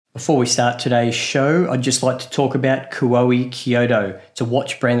Before we start today's show, I'd just like to talk about Kuoi Kyoto. It's a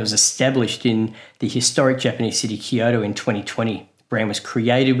watch brand that was established in the historic Japanese city Kyoto in 2020. The brand was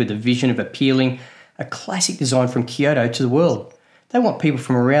created with a vision of appealing a classic design from Kyoto to the world. They want people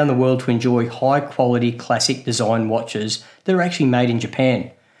from around the world to enjoy high-quality classic design watches that are actually made in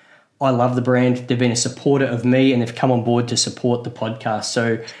Japan. I love the brand. They've been a supporter of me and they've come on board to support the podcast.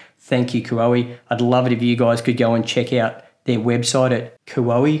 So thank you, Kuoi. I'd love it if you guys could go and check out their website at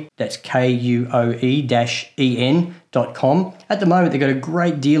Kuoe, that's KUOE-EN.com. At the moment, they've got a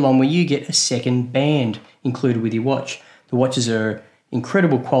great deal on where you get a second band included with your watch. The watches are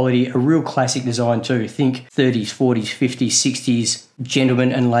incredible quality, a real classic design too. Think 30s, 40s, 50s, 60s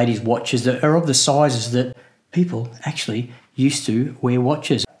gentlemen and ladies watches that are of the sizes that people actually used to wear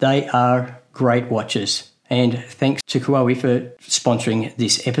watches. They are great watches. And thanks to Kuoi for sponsoring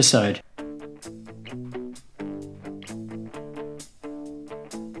this episode.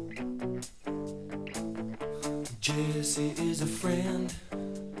 Jesse is a friend.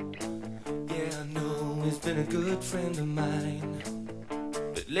 Yeah, I know he's been a good friend of mine.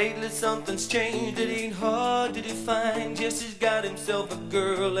 But lately something's changed, it ain't hard to define. Jesse's got himself a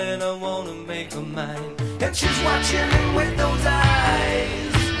girl and I wanna make her mine. And she's watching him with those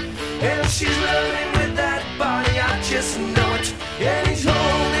eyes, and she's loving with that body, I just know it. And he's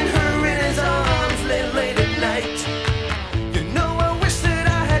holding her in his arms late at night. You know I wish that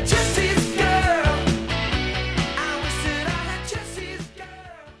I had Jesse's girl. I wish that I had Jesse's girl.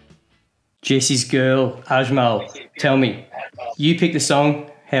 Jesse's Girl, Ajmal, tell me, you picked the song,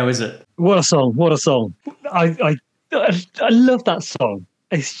 how is it? What a song, what a song. I love that song.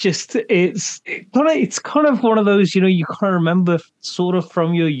 It's just, it's kind of one of those, you know, you kind of remember sort of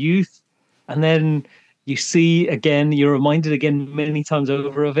from your youth, and then you see again, you're reminded again many times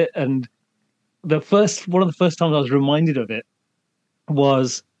over of it. And one of the first times I was reminded of it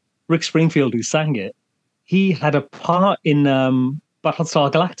was Rick Springfield, who sang it. He had a part in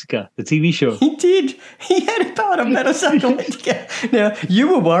Battlestar Galactica, the TV show. He did. He had a part of Battlestar Galactica. Now, you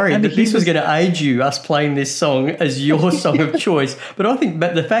were worried that this was going to age you, us playing this song as your song of choice. But I think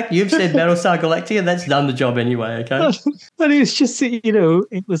the fact you've said Battlestar Galactica, that's done the job anyway, okay? But it was just, you know,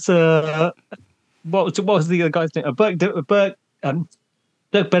 it was, what was the other guy's name?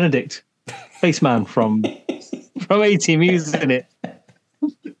 Dirk Benedict, Spaceman from A-Team. He was in it.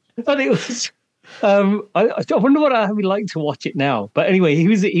 And it was... I wonder what I would like to watch it now. But anyway, he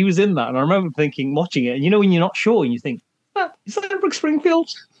was in that, and I remember watching it, and you know when you're not sure, and you think, is that Rick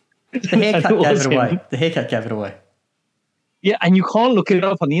Springfield? The haircut gave it away. The haircut gave it away. Yeah, and you can't look it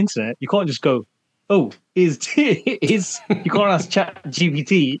up on the internet. You can't just go, you can't ask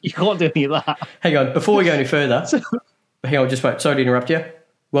ChatGPT. You can't do any of that. Hang on, before we go any further, hang on, just wait. Sorry to interrupt you.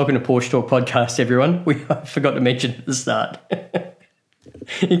 Welcome to Porsche Talk Podcast, everyone. I forgot to mention at the start.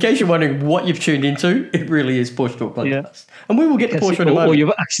 In case you're wondering what you've tuned into, it really is Porsche Talk Podcast. Yeah. And we will get to Porsche in a moment. Or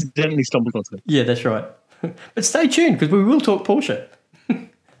you've accidentally stumbled onto it. Yeah, that's right. But stay tuned because we will talk Porsche.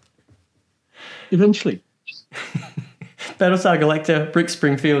 Eventually. Battlestar Galactica, Rick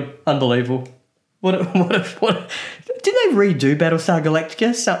Springfield, unbelievable. What? Did they redo Battlestar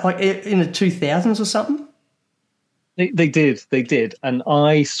Galactica like in the 2000s or something? They did. And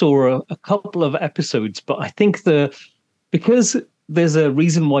I saw a couple of episodes, but I think because there's a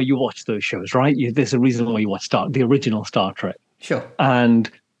reason why you watch those shows, right? There's a reason why you watch the original Star Trek. Sure.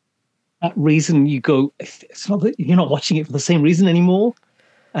 And that reason you go, it's not that you're not watching it for the same reason anymore.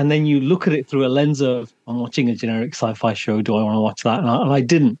 And then you look at it through a lens of, I'm watching a generic sci-fi show. Do I want to watch that? And I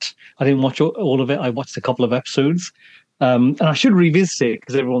didn't. I didn't watch all of it. I watched a couple of episodes. And I should revisit it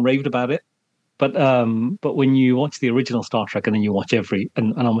because everyone raved about it. But when you watch the original Star Trek and then you watch and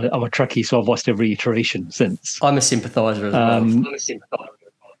I'm a Trekkie, so I've watched every iteration since. I'm a sympathizer as well.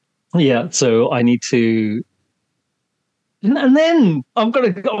 Yeah, so I need to, and then I'm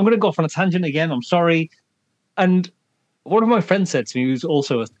gonna go off on a tangent again. I'm sorry. And one of my friends said to me, who's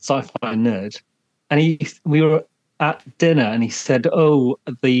also a sci-fi nerd, and we were at dinner, and he said, "Oh,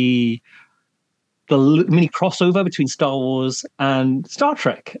 the mini crossover between Star Wars and Star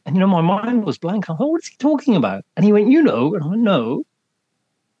Trek." And, you know, my mind was blank. I thought, what is he talking about? And he went, you know, and I went, no.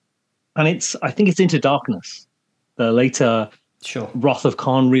 And I think it's Into Darkness, the later Wrath of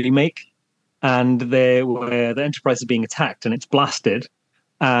Khan remake. And where the Enterprise is being attacked and it's blasted.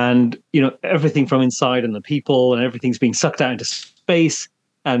 And, you know, everything from inside and the people and everything's being sucked out into space.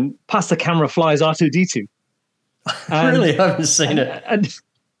 And past the camera flies R2-D2. I really haven't seen it.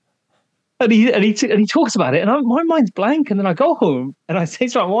 And he talks about it, and my mind's blank. And then I go home and I say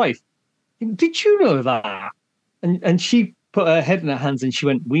to my wife, "Did you know that?" And she put her head in her hands and she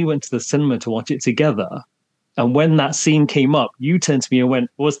went, "We went to the cinema to watch it together, And when that scene came up, you turned to me and went,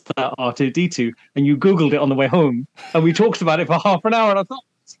 "Was that R2D2?" And you Googled it on the way home. And we talked about it for half an hour. And I thought,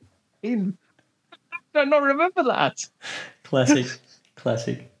 I don't not remember that. Classic.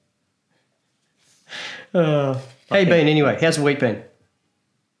 Classic. How you been anyway? How's the week been?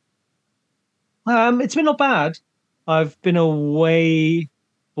 It's been not bad. I've been away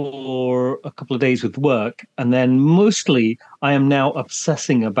for a couple of days with work, and then mostly I am now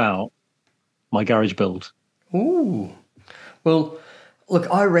obsessing about my garage build. Ooh. Well, look,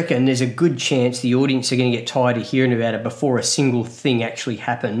 I reckon there's a good chance the audience are going to get tired of hearing about it before a single thing actually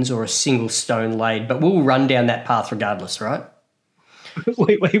happens or a single stone laid, but we'll run down that path regardless, right?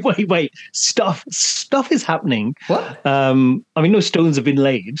 Wait. Stuff is happening. What? I mean, no stones have been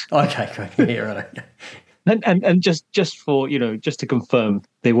laid. Okay, good. Yeah, right. And just for, just to confirm,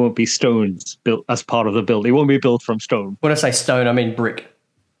 there won't be stones built as part of the build. It won't be built from stone. When I say stone, I mean brick.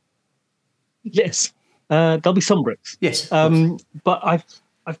 Yes. There'll be some bricks. Yes. But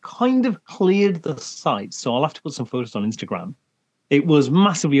I've kind of cleared the site, so I'll have to put some photos on Instagram. It was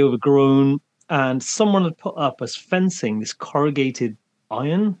massively overgrown, and someone had put up as fencing this corrugated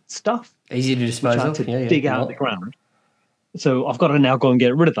iron stuff. Easy to dispose which I of. had to dig out of the ground. So I've got to now go and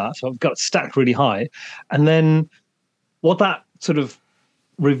get rid of that. So I've got it stacked really high. And then what that sort of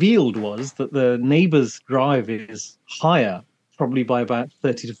revealed was that the neighbour's drive is higher, probably by about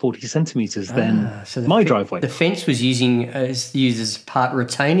 30 to 40 centimetres than my driveway. The fence was used as part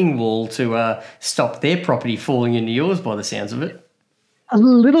retaining wall to stop their property falling into yours by the sounds of it. A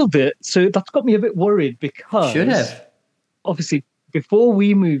little bit. So that's got me a bit worried because... Should have. Obviously, before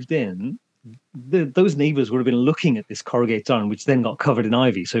we moved in, those neighbours would have been looking at this corrugated iron, which then got covered in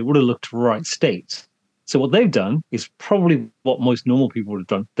ivy. So it would have looked right state. So what they've done is probably what most normal people would have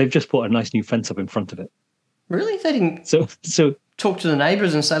done. They've just put a nice new fence up in front of it. Really? They didn't So talk to the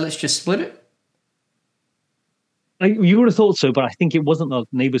neighbours and say, let's just split it? You would have thought so, but I think it wasn't the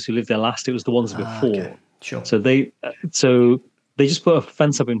neighbours who lived there last. It was the ones before. Okay. Sure. So they just put a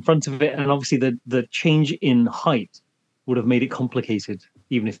fence up in front of it, and obviously the change in height would have made it complicated,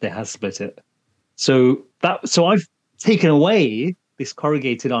 even if they had split it. So I've taken away this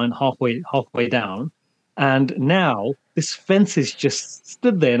corrugated iron halfway down, and now this fence is just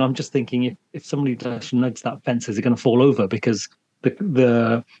stood there, and I'm just thinking if somebody does nudge that fence, is it going to fall over? Because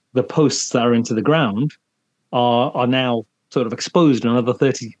the posts that are into the ground are now sort of exposed another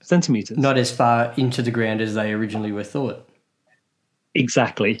 30 centimeters. Not as far into the ground as they originally were thought.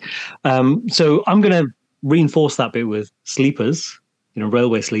 Exactly. So I'm going to reinforce that bit with sleepers,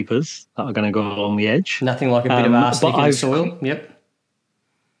 railway sleepers that are going to go along the edge. Nothing like a bit of arsenic in the soil. Yep.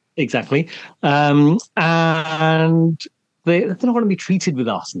 Exactly. And they're not going to be treated with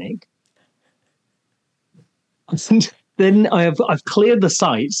arsenic. And then I've cleared the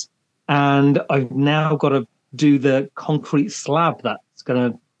site, and I've now got to do the concrete slab that's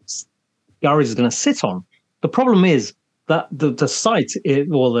garage is going to sit on. The problem is that the site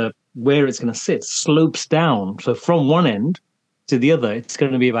where it's going to sit slopes down. So from one end to the other,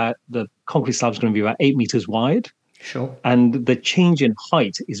 the concrete slab is going to be about 8 meters wide. Sure. And the change in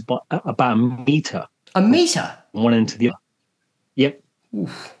height is about a meter. A meter? From one end to the other. Yep.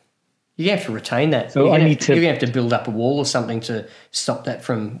 Oof. You have to retain that. So you're going to have to build up a wall or something to stop that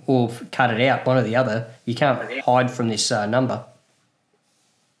or cut it out, one or the other. You can't hide from this number.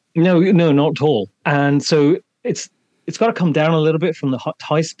 No, not at all. And so it's got to come down a little bit from the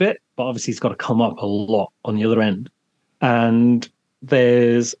highest bit, but obviously it's got to come up a lot on the other end. And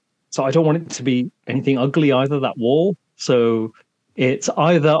so I don't want it to be anything ugly either, that wall. So it's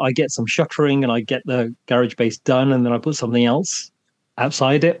either I get some shuttering and I get the garage base done and then I put something else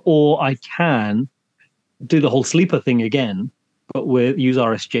outside it, or I can do the whole sleeper thing again, but use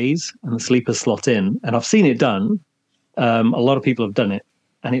RSJs and the sleepers slot in. And I've seen it done. A lot of people have done it,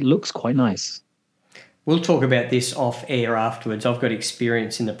 and it looks quite nice. We'll talk about this off air afterwards. I've got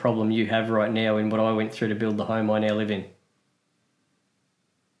experience in the problem you have right now in what I went through to build the home I now live in.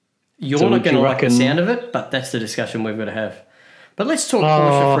 You're not going to like the sound of it, but that's the discussion we've got to have. But let's talk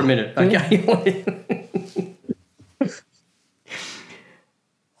Porsche for a minute, okay?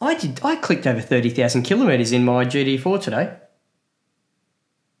 I clicked over 30,000 kilometres in my GD4 today.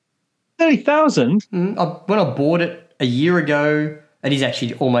 30,000? When I bought it a year ago, it is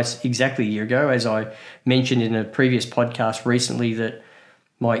actually almost exactly a year ago, as I mentioned in a previous podcast recently, that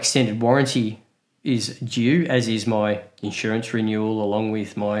my extended warranty is due, as is my insurance renewal, along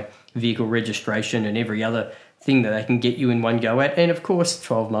with my vehicle registration and every other thing that they can get you in one go at. And of course,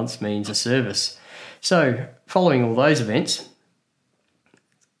 12 months means a service. So following all those events,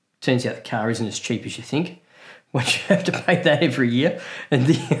 turns out the car isn't as cheap as you think. once you have to pay that every year. And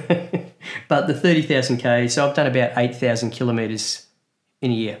but the 30,000 K, so I've done about 8,000 kilometres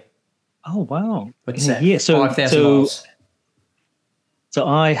in a year. Oh, wow. What's In a that? year. 5,000 miles. So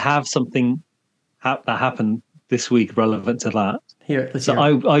I have something that happened this week relevant to that. Let's So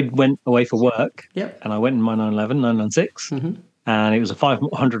hear it. I went away for work. Yep. And I went in my 996, and it was a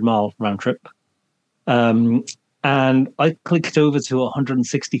 500-mile round trip. And I clicked over to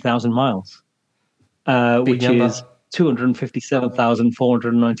 160,000 miles, which number. is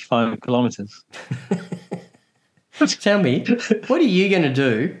 257,495 kilometers. Tell me, what are you going to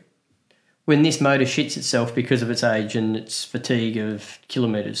do when this motor shits itself because of its age and its fatigue of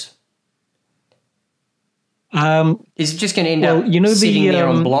kilometres? Is it just going to end up sitting there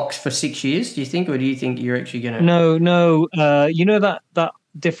on blocks for 6 years, do you think, or do you think you're actually going to... No. You know that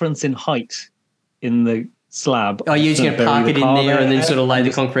difference in height in the slab? Oh, you're just going to park it in there and then sort of lay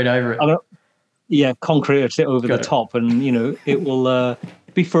the concrete over it? Concrete it over the top, and, it will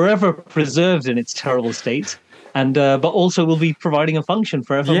be forever preserved in its terrible state, and but also will be providing a function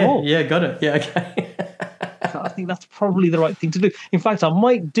forevermore. Yeah, got it. Yeah, okay. I think that's probably the right thing to do. In fact, I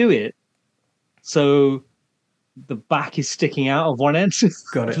might do it so the back is sticking out of one end of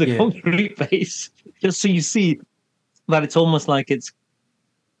the concrete base, just so you see that it's almost like it's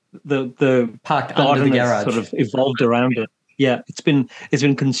the parked under the garage, sort of evolved around it. Yeah, it's been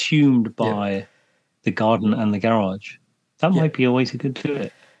consumed by the garden and the garage. That might be a way to do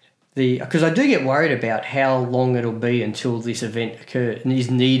it. Because I do get worried about how long it'll be until this event occurs and is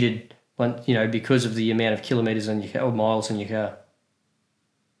needed, because of the amount of kilometres on your car, or miles on your car.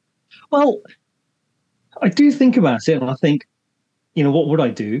 Well, I do think about it, and I think, what would I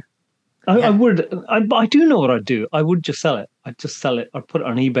do? I do know what I'd do. I would just sell it. I'd just sell it. I'd put it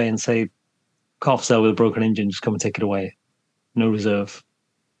on eBay and say, car for sale with a broken engine, just come and take it away. No reserve.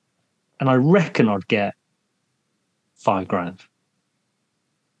 And I reckon I'd get $5,000.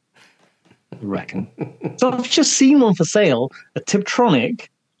 I reckon. So I've just seen one for sale, a Tiptronic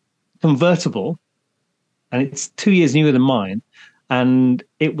convertible, and it's 2 years newer than mine. And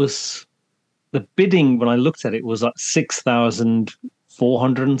it was... The bidding, when I looked at it, was like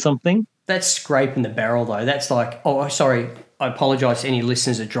 6,400 and something. That's scraping the barrel, though. That's like, oh, sorry, I apologise to any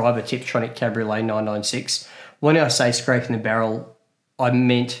listeners that drive a Tiptronic Cabriolet 996. When I say scraping the barrel, I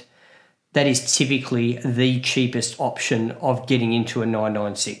meant that is typically the cheapest option of getting into a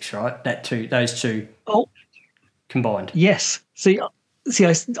 996, right? Those two combined. Yes. See,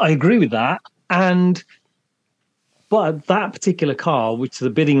 I agree with that. But that particular car, which the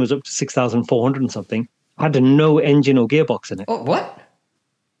bidding was up to 6,400 and something, had no engine or gearbox in it. Oh, what?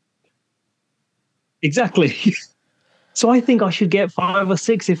 Exactly. So I think I should get 5 or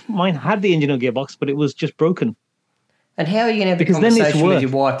 6 if mine had the engine or gearbox, but it was just broken. And how are you going to have a conversation with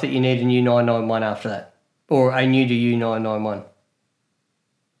your wife that you need a new 991 after that? Or a new to you 991?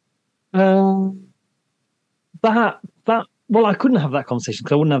 Well, I couldn't have that conversation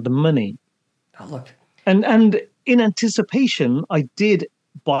because I wouldn't have the money. Oh, look. And in anticipation, I did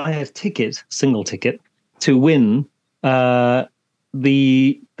buy a single ticket, to win the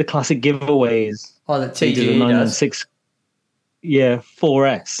classic giveaways. Oh, that TGE does. 996,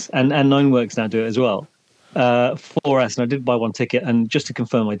 4S, and Nineworks now do it as well. 4S, and I did buy one ticket, and just to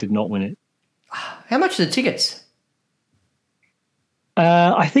confirm, I did not win it. How much are the tickets?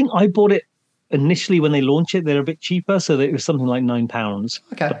 I think I bought it initially when they launched it. They're a bit cheaper, so it was something like £9.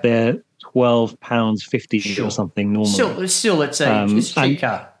 Okay, but they're £12.50 or something normally. Still, it's a cheap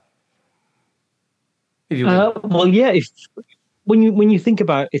car. If you well, yeah. When you think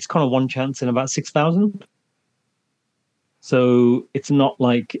about it, it's kind of one chance in about 6,000. So it's not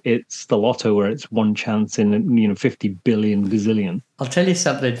like it's the lotto where it's one chance in 50 billion gazillion. I'll tell you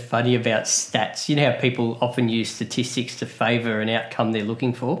something funny about stats. You know how people often use statistics to favour an outcome they're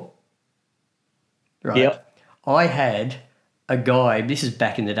looking for? Right. Yep. I had a guy, this is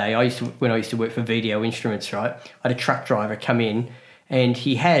back in the day, when I used to work for VDO Instruments, right? I had a truck driver come in and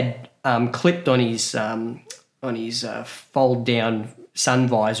he had clipped on his fold-down sun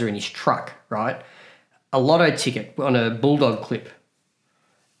visor in his truck, right? A lotto ticket on a Bulldog clip.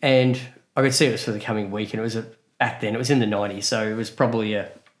 And I could see it was for the coming week, and it was back then, it was in the 90s, so it was probably a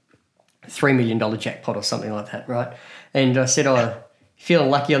 $3 million jackpot or something like that, right? And I said, feeling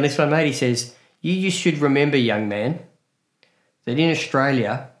lucky on this one, mate? He says, you just should remember, young man, that in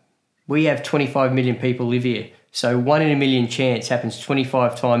Australia, we have 25 million people live here. So 1 in a million chance happens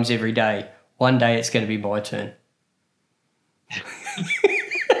 25 times every day. One day it's going to be my turn.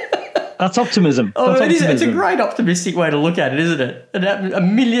 That's optimism. It's a great optimistic way to look at it, isn't it? A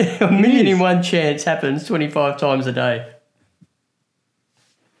million in one chance happens 25 times a day.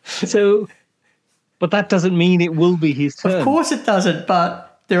 So But that doesn't mean it will be his turn. Of course it doesn't,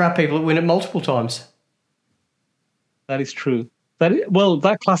 but there are people that win it multiple times. That is true.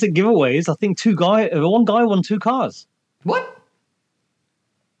 That classic giveaway is, I think, one guy won 2 cars. What?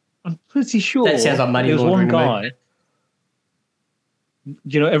 I'm pretty sure. That sounds like money there was laundering one to guy. me.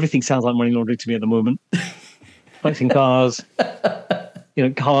 You know, everything sounds like money laundering to me at the moment. Collecting cars,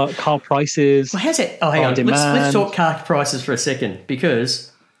 car prices. Well, how's it? Oh, hang on. Let's talk car prices for a second,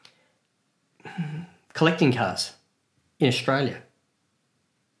 because collecting cars in Australia.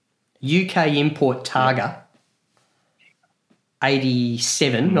 UK import Targa,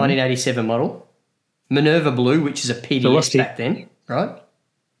 1987 model. Minerva Blue, which is a PDS back then, right?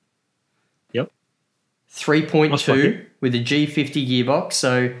 Yep. 3.2 with a G50 gearbox.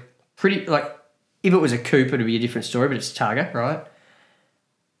 So pretty, like, if it was a coupe, it would be a different story, but it's Targa, right?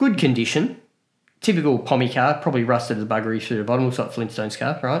 Good condition. Typical Pommy car, probably rusted as buggery through the bottom, looks like Flintstone's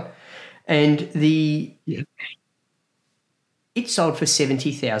car, right? And it sold for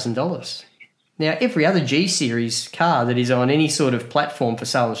 $70,000. Now, every other G Series car that is on any sort of platform for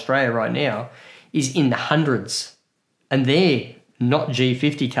sale in Australia right now is in the hundreds. And they're not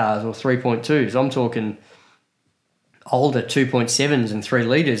G50 cars or 3.2s. I'm talking older 2.7s and 3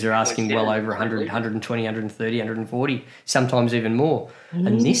 litres are asking well over 100, 120, 130, 140, sometimes even more.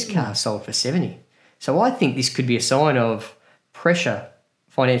 And this car sold for 70. So I think this could be a sign of pressure,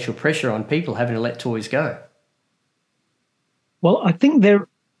 financial pressure on people having to let toys go. Well, I think there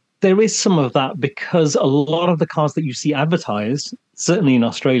is some of that, because a lot of the cars that you see advertised, certainly in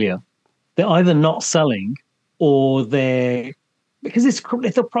Australia, they're either not selling or because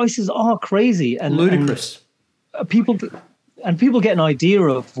the prices are crazy and ludicrous. And people get an idea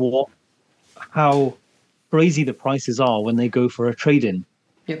of how crazy the prices are when they go for a trade-in.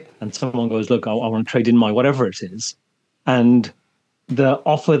 Yep. And someone goes, look, I want to trade in my whatever it is, and the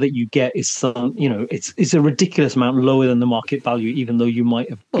offer that you get is it's a ridiculous amount lower than the market value, even though you might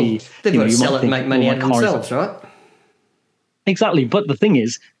have they've got to sell it and make money out of themselves, right? Exactly. But the thing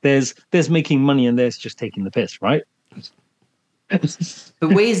is, there's making money and there's just taking the piss, right?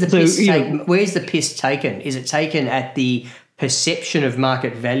 But where's the piss taken? Where's the piss taken? Is it taken at the perception of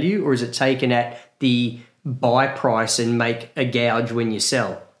market value, or is it taken at the buy price and make a gouge when you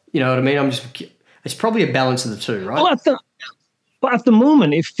sell? You know what I mean? It's probably a balance of the two, right? But at the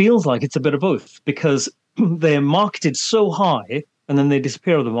moment, it feels like it's a bit of both, because they're marketed so high and then they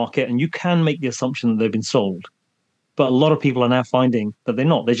disappear on the market, and you can make the assumption that they've been sold. But a lot of people are now finding that they're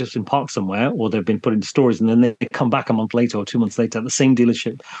not. They've just been parked somewhere, or they've been put into stores, and then they come back a month later or 2 months later at the same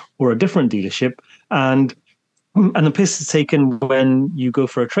dealership or a different dealership. And the piss is taken when you go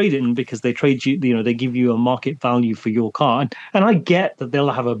for a trade-in, because they trade you, they give you a market value for your car. And I get that they'll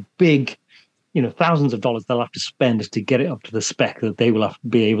have a big, thousands of dollars they'll have to spend to get it up to the spec that they will have to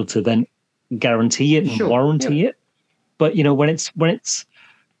be able to then guarantee it and warranty it. But,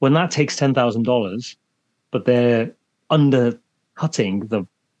 when that takes $10,000, but they're undercutting the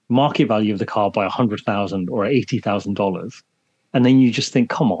market value of the car by $100,000 or $80,000, and then you just think,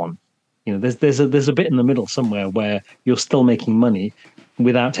 come on, there's a bit in the middle somewhere where you're still making money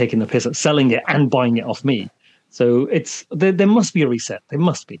without taking the piss at selling it and buying it off me. So there must be a reset. There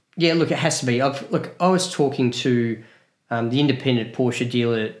must be. Yeah, look, it has to be. I was talking to the independent Porsche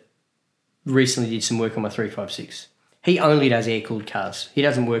dealer that recently did some work on my 356. He only does air-cooled cars. He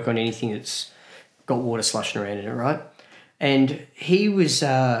doesn't work on anything that's got water slushing around in it, right? And he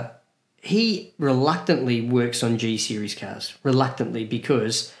reluctantly works on G Series cars,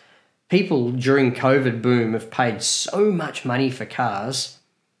 because people during COVID boom have paid so much money for cars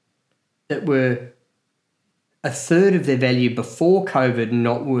that were a third of their value before COVID,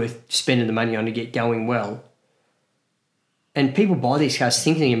 not worth spending the money on to get going well. And people buy these cars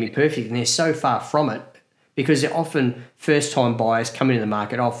thinking they're going to be perfect, and they're so far from it, because they're often first-time buyers coming into the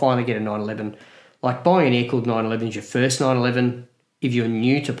market. I'll finally get a 911. Like, buying an air-cooled 911 is your first 911. If you're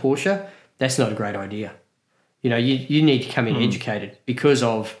new to Porsche, that's not a great idea. You need to come in educated, because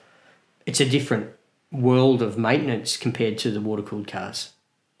of it's a different world of maintenance compared to the water-cooled cars,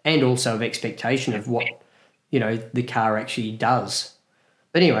 and also of expectation of what the car actually does.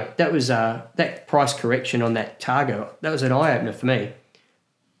 But anyway, that was that price correction on that Targa. That was an eye opener for me.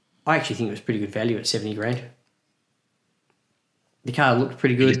 I actually think it was pretty good value at $70,000. The car looked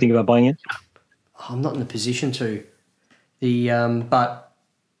pretty good. Did you think about buying it? I'm not in the position to. I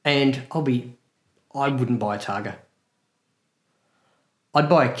wouldn't buy a Targa. I'd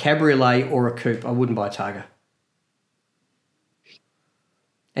buy a Cabriolet or a coupe. I wouldn't buy a Targa.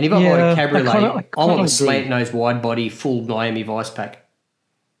 And if I bought a Cabriolet, I want the slant nose wide body full Miami Vice pack.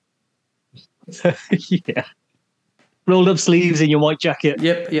 Yeah. Rolled up sleeves in your white jacket.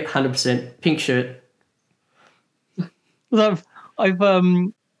 Yep, 100%. Pink shirt. I've I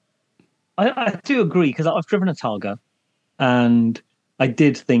do agree because I've driven a Targa, and I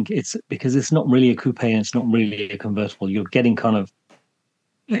did think it's because it's not really a coupe and it's not really a convertible. You're getting kind of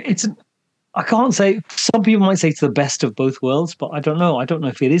it's. I can't say. Some people might say it's the best of both worlds, but I don't know. I don't know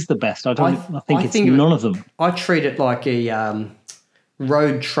if it is the best. I think it's none of them. I treat it like a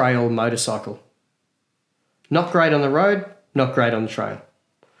road trail motorcycle. Not great on the road, not great on the trail.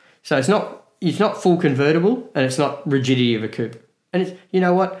 So it's not full convertible, and it's not rigidity of a coupe. And it's, you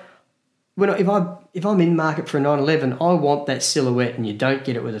know what? If I'm in the market for a 911, I want that silhouette, and you don't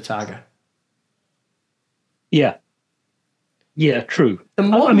get it with a Targa. Yeah. Yeah, true. Don't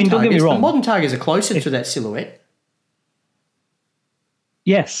get me wrong. The modern Targas are closer to that silhouette.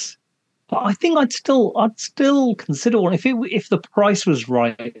 Yes. But I think I'd still consider one if the price was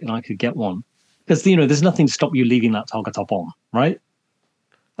right and I could get one. Because there's nothing to stop you leaving that Targa top on, right?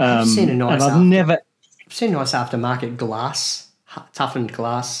 I've seen a nice aftermarket glass, toughened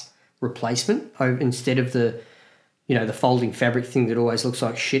glass replacement instead of the folding fabric thing that always looks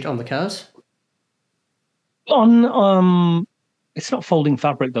like shit on the cars. It's not folding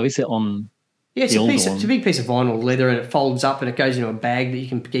fabric though, is it? Yeah, it's a big piece of vinyl leather, and it folds up and it goes into a bag that you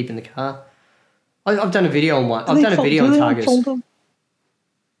can keep in the car. I've done a video on one. I've done a video on Targas.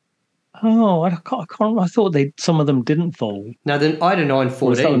 Oh, I can't. I thought some of them didn't fold. No, then I had a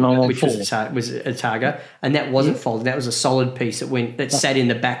 914, which was a Targa, and that wasn't folded. That was a solid piece that sat in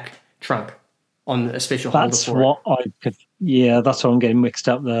the back trunk on a special holder for it. That's what I'm getting mixed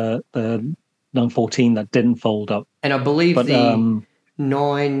up. The 914 that didn't fold up, and I believe the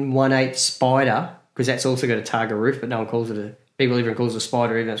 918 Spider, because that's also got a Targa roof, but no one calls it people even calls it a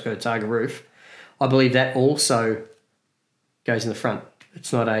Spider, even though it's got a Targa roof. I believe that also goes in the front.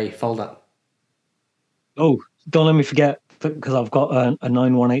 It's not a fold-up. Oh, don't let me forget, because I've got a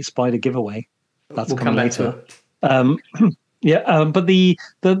 918 Spider giveaway. We'll come later. But the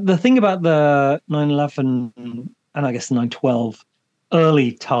thing about the 911 and I guess the 912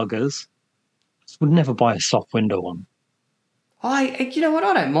 early Targas would never buy a soft window one. You know what?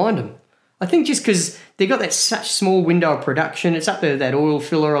 I don't mind them. I think just because they've got that such small window of production, it's up there, that oil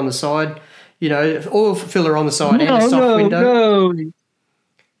filler on the side, oil filler on the side and a soft window. No.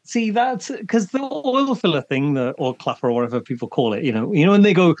 See, that's because the oil filler thing, the oil clapper or whatever people call it, and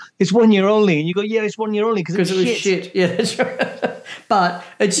they go, it's 1 year only, and you go, yeah, it's 1 year only because it was shit. Yeah, that's right. But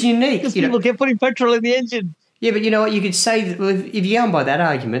it's unique. Because people kept putting petrol in the engine. Yeah, but you know what? You could say that if you go on by that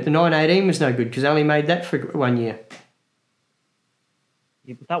argument, the 918 was no good because they only made that for 1 year.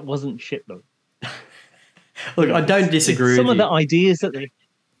 Yeah, but that wasn't shit though. Look, I don't disagree. Some with of the ideas that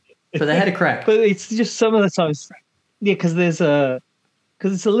but they had a crack. But it's just some of the times, because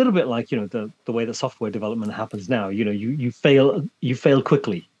because it's a little bit like the way that software development happens now. You fail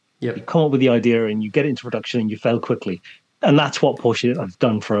quickly. Yep. You come up with the idea and you get it into production and you fail quickly, and that's what Porsche have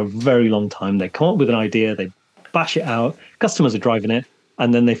done for a very long time. They come up with an idea, they bash it out, customers are driving it,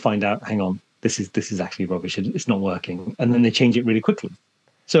 and then they find out, hang on, this is actually rubbish. It's not working, and then they change it really quickly.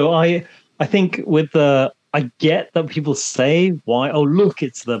 So I think I get that people say why. Oh, look,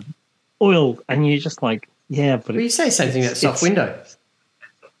 it's the oil, and you're just like, yeah, but you say the same thing about the soft window.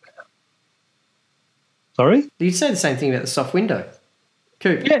 Sorry? You'd say the same thing about the soft window.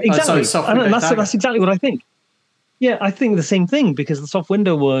 Coupe. Yeah, exactly. Soft window that's exactly what I think. Yeah, I think the same thing because the soft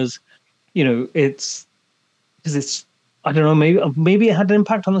window was, it's because it's, I don't know, maybe it had an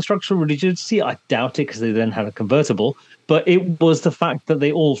impact on the structural rigidity. I doubt it because they then had a convertible. But it was the fact that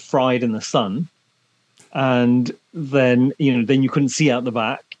they all fried in the sun, and then you couldn't see out the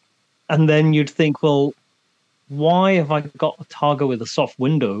back, and then you'd think, well, why have I got a Targa with a soft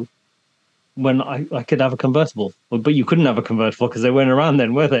window when I could have a convertible? But you couldn't have a convertible because they weren't around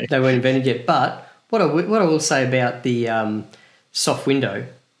then, were they? They weren't invented yet. But what I will say about the soft window,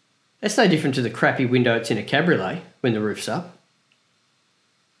 it's no different to the crappy window it's in a cabriolet when the roof's up.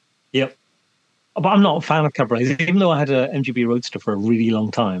 Yep. But I'm not a fan of cabriolets, even though I had a MGB Roadster for a really long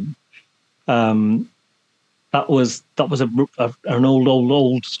time. That was an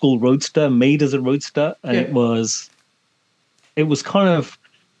old school Roadster made as a Roadster, and it was kind of.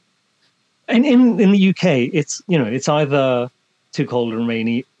 And in the UK, it's it's either too cold and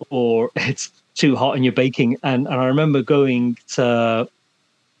rainy or it's too hot and you're baking. And I remember going to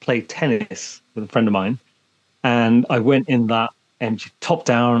play tennis with a friend of mine, and I went in that MG top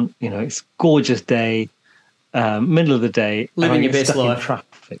down. It's a gorgeous day, middle of the day, living your best life. In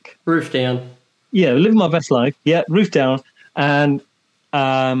traffic, roof down. Yeah, living my best life. Yeah, roof down, and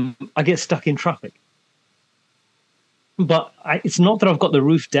I get stuck in traffic. But it's not that I've got the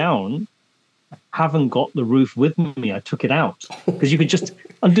roof down. haven't got the roof with me. I took it out because you could just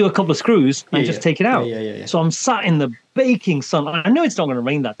undo a couple of screws and just take it out. Yeah. So I'm sat in the baking sun. I know it's not going to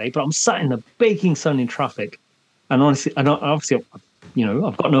rain that day, but I'm sat in the baking sun in traffic. And honestly, obviously,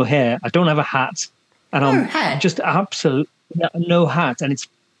 I've got no hair. I don't have a hat. And I'm just absolutely no hat. And it's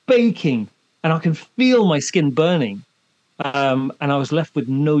baking. And I can feel my skin burning. And I was left with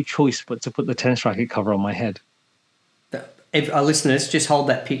no choice but to put the tennis racket cover on my head. Our listeners, just hold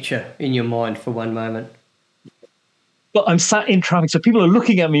that picture in your mind for one moment. But I'm sat in traffic, so people are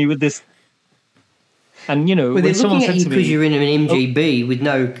looking at me with this. And, well, they're looking at you because you're in an MGB with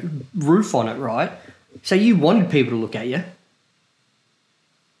no roof on it, right? So you wanted people to look at you.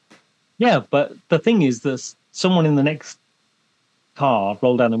 Yeah, but the thing is that someone in the next car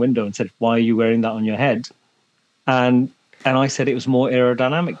rolled down the window and said, "Why are you wearing that on your head?" And I said it was more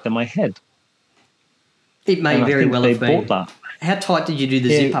aerodynamic than my head. It may very well have been. That. How tight did you do the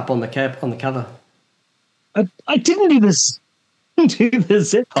zip up on the cover? I didn't do this. Do the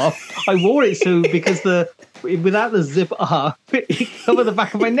zip up. I wore it so because without the zip up, it covered the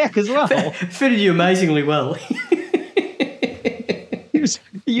back of my neck as well. Fitted you amazingly well.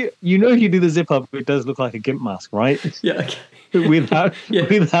 You if you do the zip up, it does look like a gimp mask, right? Yeah. Okay. Without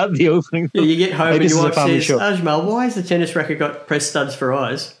the opening. Yeah, you get home and your wife says, "Ajmal, why has the tennis racket got press studs for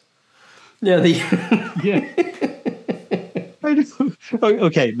eyes?" Yeah.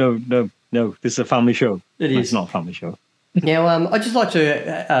 Okay. No. This is a family show. It is. It's not a family show. Now, I'd just like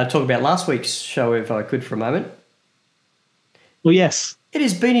to talk about last week's show, if I could, for a moment. Well, yes. It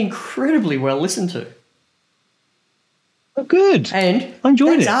has been incredibly well listened to. Oh, good. And I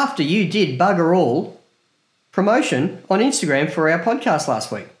enjoyed it. After you did bugger all promotion on Instagram for our podcast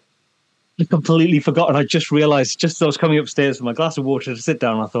last week. I completely forgot, and I just realised, just as I was coming upstairs with my glass of water to sit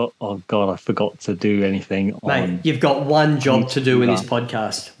down, I thought, oh, God, I forgot to do anything. Mate, you've got one job to do in this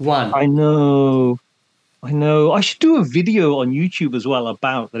podcast. One. I know. I should do a video on YouTube as well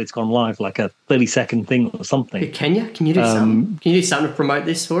about that it's gone live, like a 30-second thing or something. Yeah, can you? Can you do something? Can you do something to promote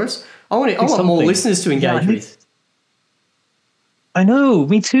this for us? I want more listeners to engage with. I know,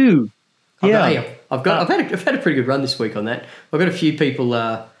 me too. I've had a pretty good run this week on that. I've got a few people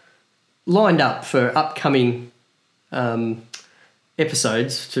lined up for upcoming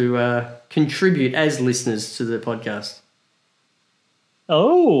episodes to contribute as listeners to the podcast.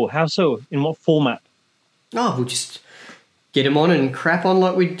 Oh, how so? In what format? Oh, we'll just get them on and crap on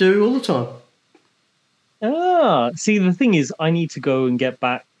like we do all the time. See, the thing is, I need to go and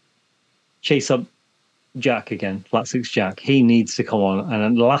chase up Jack again, Flat Six Jack. He needs to come on.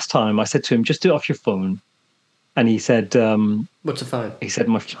 And the last time I said to him, just do it off your phone. And he said... what's a phone? He said,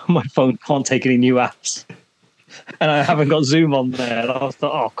 my phone can't take any new apps. And I haven't got Zoom on there. And I was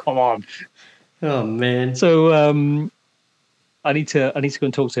like, oh, come on. Oh, man. So I need to go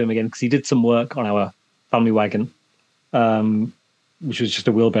and talk to him again because he did some work on our family wagon, which was just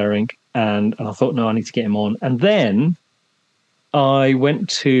a wheel bearing. And I thought, no, I need to get him on. And then I went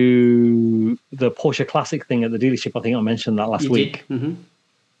to the Porsche Classic thing at the dealership. I think I mentioned that last week. Mm-hmm.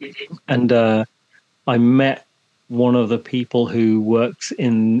 And I met one of the people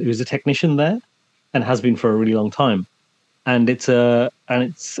who's a technician there and has been for a really long time. And it's a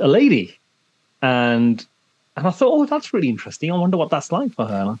lady. And I thought, oh, that's really interesting. I wonder what that's like for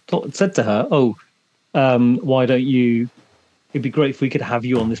her. And I said to her, why don't you, it'd be great if we could have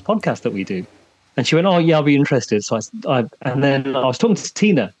you on this podcast that we do. And she went, oh, yeah, I'll be interested. So and then I was talking to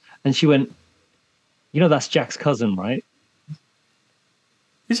Tina and she went, that's Jack's cousin, right?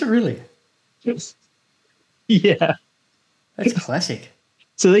 Is it really? Yeah. That's classic.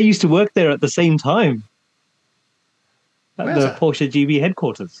 So they used to work there at the same time. At the Porsche GB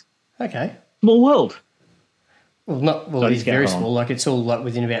headquarters. Okay. Small world. Well, it's very small. Like it's all like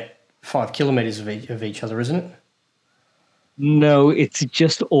within about 5 kilometres of each other, isn't it? No, it's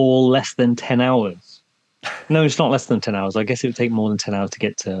just all less than 10 hours. No, it's not less than 10 hours. I guess it would take more than 10 hours to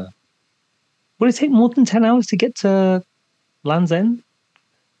get to... Would it take more than 10 hours to get to Land's End?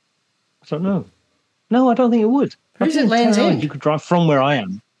 I don't know. No, I don't think it would. Who's at Land's End? You could drive from where I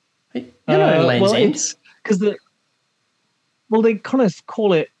am. You're not at Land's End. It's because they kind of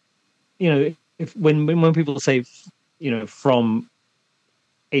call it, when people say, from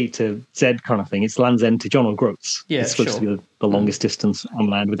A to Z kind of thing, it's Land's End to John O'Groats. Yeah, it's supposed to be the longest distance on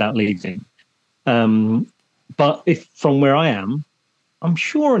land without leaving. But if from where I am, I'm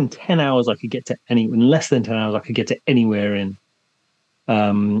sure in 10 hours I could get to in less than 10 hours I could get to anywhere in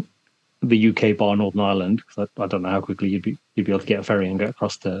the UK bar Northern Ireland. Because I don't know how quickly you'd be able to get a ferry and get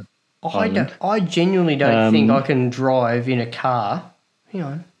across to Ireland. I genuinely don't think I can drive in a car. Hang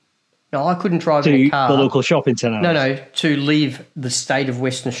on. No, I couldn't drive To in a the car. local shop in 10 hours. No, to leave the state of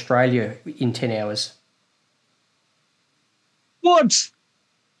Western Australia in 10 hours. What?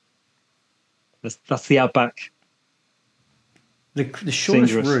 That's the outback. The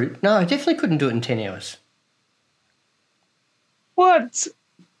shortest Dangerous. route. No, I definitely couldn't do it in 10 hours. What?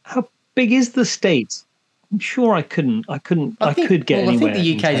 How big is the state? I'm sure I couldn't. I could get I think anywhere.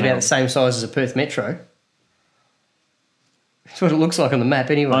 the in UK is 10 about the hours. same size as a Perth Metro. That's what it looks like on the map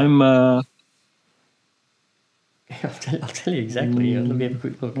anyway. I'm. I'll tell you exactly. Let me have a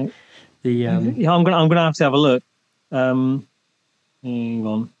quick look. The Yeah, I'm gonna have to have a look. Hang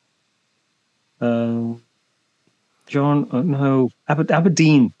on. John, no,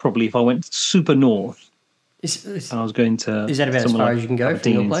 Aberdeen probably. If I went super north, is and I was going to, that about as somewhere far like as you can go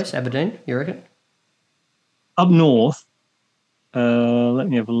from your Aberdeen. place, Aberdeen? You reckon? Up north. Let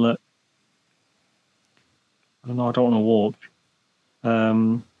me have a look. Oh, no, I don't want to walk.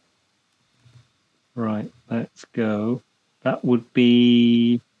 Right, let's go. That would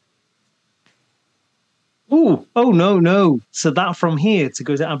be. Oh no. So that from here to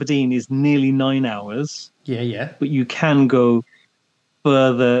go to Aberdeen is nearly 9 hours, Yeah. but you can go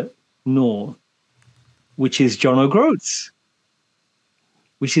further north, which is John O'Groats,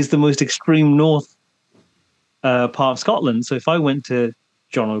 which is the most extreme north part of Scotland. So if I went to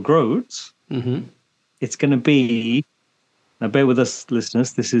John O'Groats, Mm-hmm. it's going to be. Now, bear with us,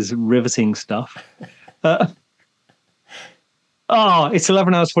 listeners. This is riveting stuff. It's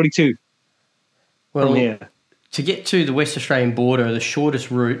 11 hours 42 Well, from here. to get to the West Australian border, the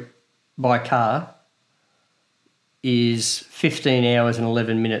shortest route by car is 15 hours and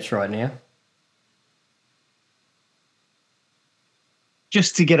 11 minutes right now.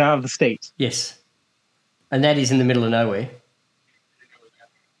 Just to get out of the state. Yes. And that is in the middle of nowhere.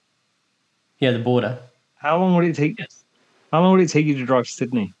 Yeah, the border. How long would it take? How long would it take you to drive to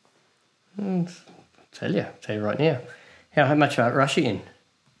Sydney? I'll tell you right now. How much of a rush are you in?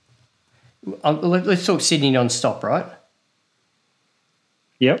 Let's talk Sydney non-stop, right?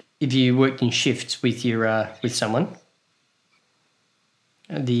 Yep. If you worked in shifts with your with someone.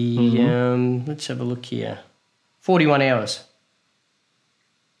 Let's have a look here. 41 hours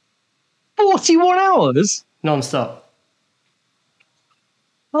 41 hours? non-stop.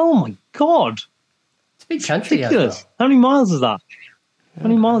 Oh my God. It's a big country out Ridiculous. How many miles is that? How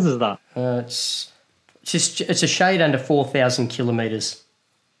many miles is that? there. It's a shade under 4,000 kilometres.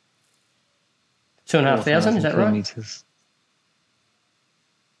 2,500, is that right? Kilometers.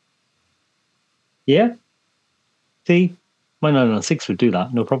 Yeah. See? My 996 would do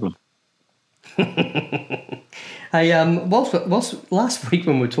that, no problem. Hey, whilst last week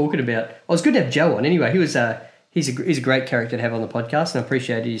when we were talking about, I was good to have Joe on. Anyway, he's a great character to have on the podcast, and I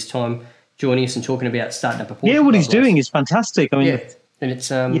appreciated his time joining us and talking about starting up a podcast. Yeah, what he's doing is fantastic. I mean, Yeah, and it's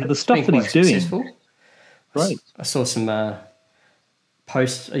the stuff been that he's quite doing. successful. Right. I saw some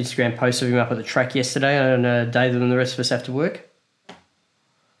Instagram posts of him up at the track yesterday on a day that the rest of us have to work.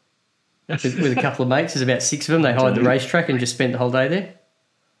 With a couple of mates, there's about 6 of them. They hired the racetrack and just spent the whole day there.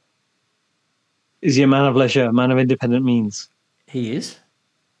 Is he a man of leisure, a man of independent means? He is.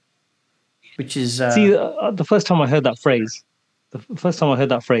 Which is... See, the first time I heard that phrase,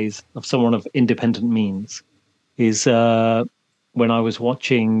 of someone of independent means is when I was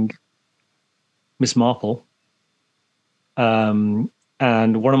watching Miss Marple. And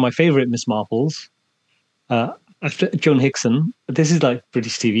one of my favourite Miss Marples, after Joan Hickson, this is like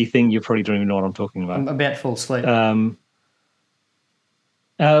British TV thing, you probably don't even know what I'm talking about. I'm about to fall asleep.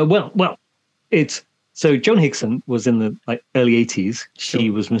 It's so Joan Hickson was in the early 80s. She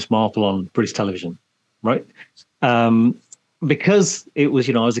Sure. was Miss Marple on British television, right? Because it was,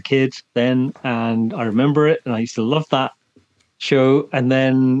 I was a kid then, and I remember it, and I used to love that show. And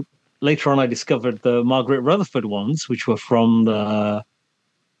then later on, I discovered the Margaret Rutherford ones, which were from the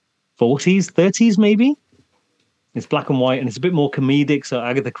 40s, 30s, maybe. It's black and white, and it's a bit more comedic. So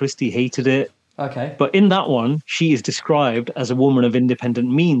Agatha Christie hated it. Okay. But in that one, she is described as a woman of independent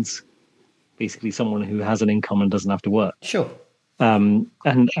means, basically someone who has an income and doesn't have to work. Sure. And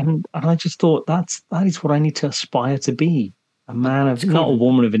I just thought that is what I need to aspire to be. A man of, not a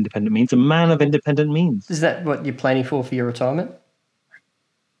woman of independent means, a man of independent means. Is that what you're planning for your retirement?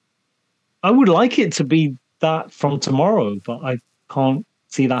 I would like it to be that from tomorrow, but I can't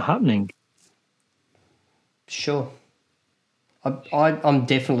see that happening. Sure. I'm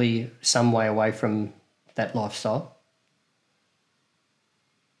definitely some way away from that lifestyle.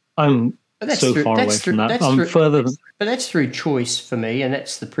 I'm But so far away from that. I'm further than... But that's through choice for me, and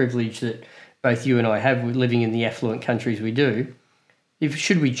that's the privilege that both you and I have with living in the affluent countries we do.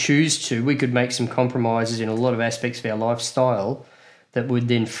 Should we choose to, we could make some compromises in a lot of aspects of our lifestyle, that would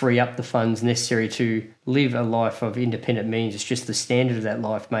then free up the funds necessary to live a life of independent means. It's just the standard of that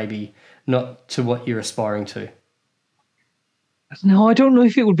life maybe not to what you're aspiring to. No, I don't know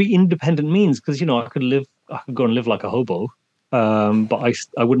if it would be independent means because, I could go and live like a hobo, but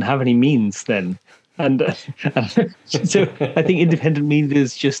I wouldn't have any means then. And so I think independent means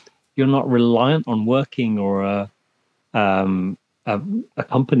is just you're not reliant on working or a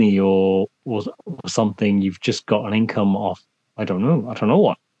company or something. You've just got an income off. I don't know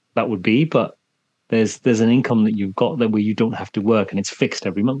what that would be, but there's an income that you've got there where you don't have to work and it's fixed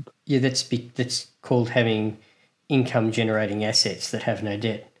every month. Yeah, that's called having income generating assets that have no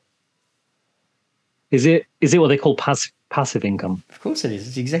debt. Is it what they call passive income? Of course it is.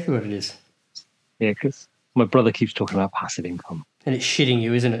 It's exactly what it is. Yeah, because my brother keeps talking about passive income. And it's shitting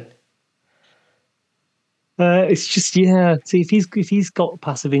you, isn't it? It's just, yeah. See, if he's got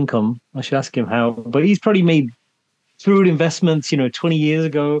passive income, I should ask him how. But he's probably made through investments, 20 years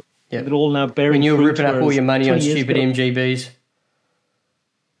ago. Yeah, they're all now bearing. When you were fruit, ripping up all your money on stupid ago, MGBs.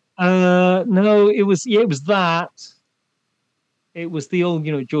 No, it was that. It was the old,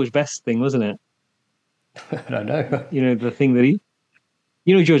 George Best thing, wasn't it? I don't know. The thing that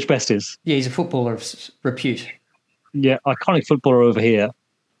who George Best is. Yeah, he's a footballer of repute. Yeah, iconic footballer over here,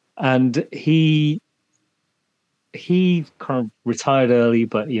 and he kind of retired early,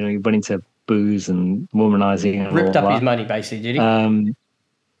 but he went into booze and womanizing and ripped all up that. his money, basically, did he?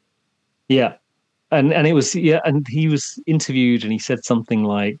 Yeah, and it was and he was interviewed and he said something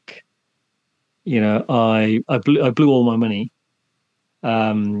like, I blew all my money.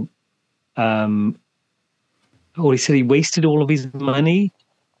 He said he wasted all of his money,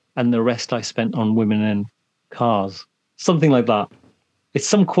 and the rest I spent on women and cars, something like that. It's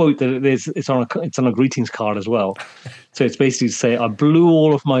some quote that it's on a greetings card as well. So it's basically to say I blew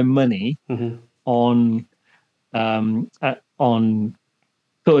all of my money on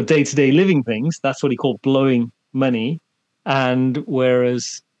sort of day-to-day living things. That's what he called blowing money, and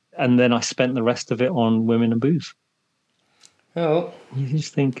then I spent the rest of it on women and booze. Oh, you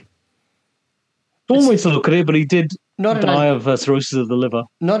just think. One way to look at it, but he did die of cirrhosis of the liver.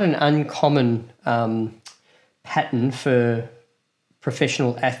 Not an uncommon pattern for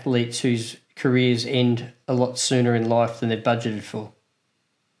professional athletes whose careers end a lot sooner in life than they've budgeted for.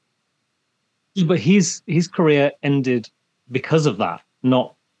 But his career ended because of that.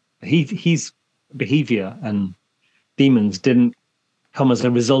 Not his behavior and demons didn't come as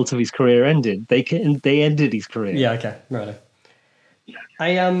a result of his career ended. They ended his career. Yeah. Okay. Right.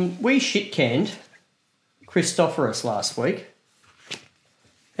 We shit canned Christophorus last week,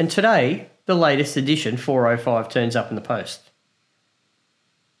 and today the latest edition 405 turns up in the post.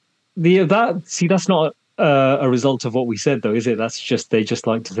 That's not a result of what we said, though, is it? That's just they just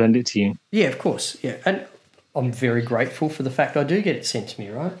like to send it to you. Yeah, of course. Yeah, and I'm very grateful for the fact I do get it sent to me.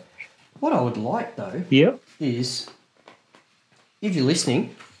 Right. What I would like though, is if you're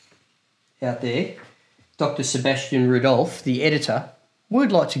listening out there, Dr. Sebastian Rudolph, the editor,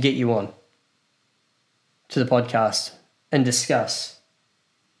 would like to get you on to the podcast and discuss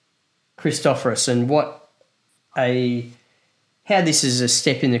Christophorus and how this is a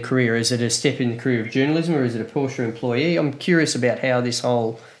step in the career. Is it a step in the career of journalism or is it a Porsche employee? I'm curious about how this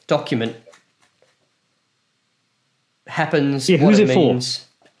whole document happens. Yeah, who's it for?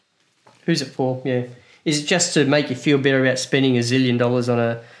 Who's it for? Yeah. Is it just to make you feel better about spending $1 zillion on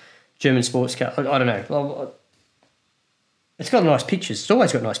a German sports car? I don't know. It's got nice pictures. It's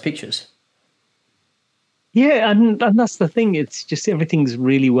always got nice pictures. Yeah, and that's the thing. It's just everything's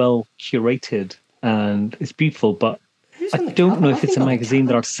really well curated and it's beautiful, but I don't know if it's a magazine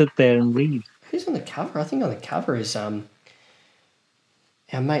that I'll sit there and read. Who's on the cover? I think on the cover is our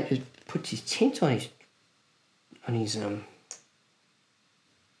mate who puts his tent on his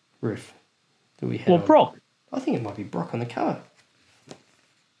roof that we had. Well, Brock. I think it might be Brock on the cover.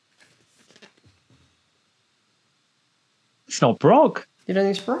 It's not Brock. You don't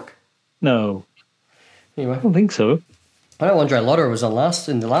think it's Brock? No. Anyway. I don't think so. I know Andre Lotterer was on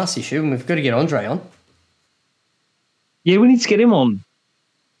in the last issue, and we've got to get Andre on. Yeah, we need to get him on.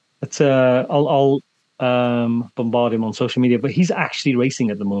 I'll bombard him on social media, but he's actually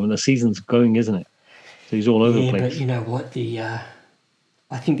racing at the moment. The season's going, isn't it? So he's all over the place. But you know what?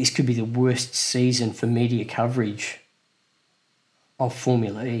 I think this could be the worst season for media coverage of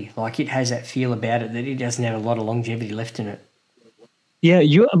Formula E. Like, it has that feel about it that it doesn't have a lot of longevity left in it. Yeah,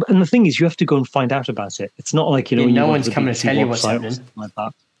 and the thing is, you have to go and find out about it. It's not like, no one's coming to tell you what's happening. Like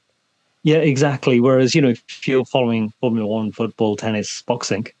that. Yeah, exactly. Whereas, if you're following Formula One, football, tennis,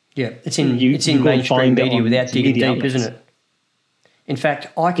 boxing. Yeah, it's in mainstream media without digging deep, outlets. Isn't it? In fact,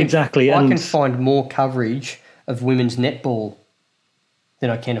 I can find more coverage of women's netball than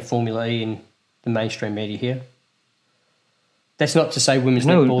I can of Formula E in the mainstream media here. That's not to say women's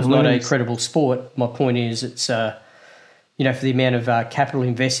netball is not a credible sport. My point is it's, for the amount of capital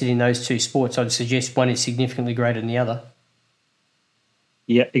invested in those two sports, I'd suggest one is significantly greater than the other.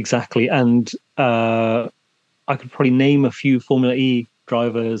 Yeah, exactly. And I could probably name a few Formula E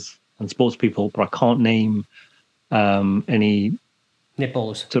drivers and sports people, but I can't name any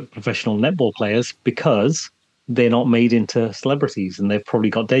netballers, sort of professional netball players, because they're not made into celebrities and they've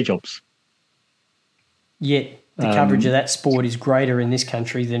probably got day jobs. Yet the coverage of that sport is greater in this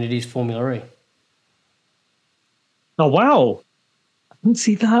country than it is Formula E. Oh, wow. I didn't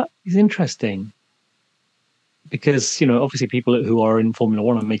see that. It's interesting. Because, obviously people who are in Formula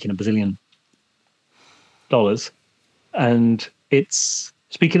One are making $1 billion. And it's,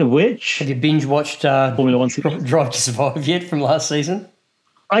 speaking of which... Have you binge watched Formula One Drive to Survive yet from last season?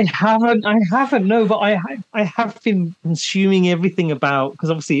 I haven't, no, but I have been consuming everything about,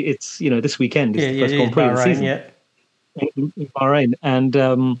 because obviously it's, this weekend is the first Grand Prix of the season. Yeah. In Bahrain. And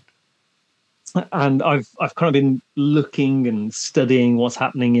I've kind of been looking and studying what's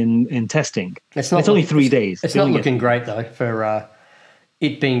happening in testing. It's only 3 days. It's not looking great, though, for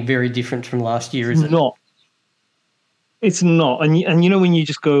it being very different from last year, is it? It's not. And when you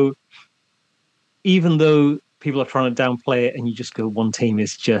just go, even though people are trying to downplay it, and you just go, one team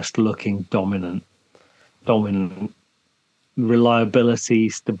is just looking dominant, reliability,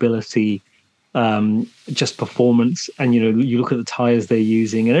 stability, just performance. And, you look at the tires they're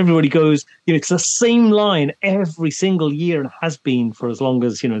using, and everybody goes, it's the same line every single year and has been for as long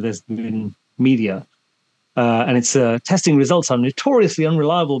as, there's been media. And it's testing results are notoriously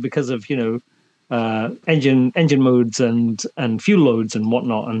unreliable because of, engine modes and fuel loads and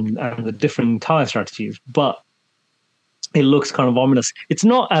whatnot, and the different tire strategies. But it looks kind of ominous. It's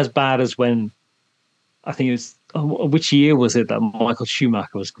not as bad as when, I think it was, which year was it that Michael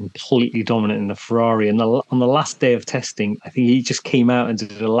Schumacher was completely dominant in the Ferrari, and on the last day of testing, I think he just came out and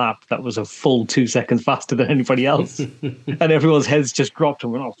did a lap that was a full 2 seconds faster than anybody else. And everyone's heads just dropped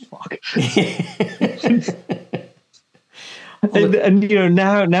and went, oh, fuck. and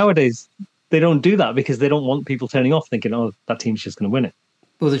nowadays, they don't do that because they don't want people turning off thinking, oh, that team's just going to win it.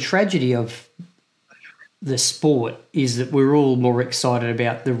 Well, the tragedy of the sport is that we're all more excited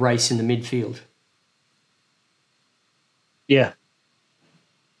about the race in the midfield. Yeah.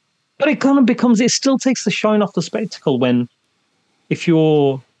 But it kind of becomes, it still takes the shine off the spectacle when, if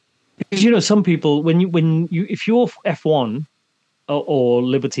you're, because, some people, if you're F1 or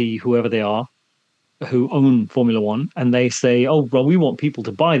Liberty, whoever they are, who own Formula One, and they say, oh, well, we want people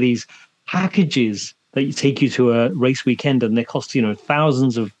to buy these packages that take you to a race weekend, and they cost,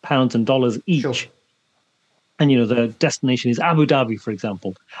 thousands of pounds and dollars each. Sure. And, the destination is Abu Dhabi, for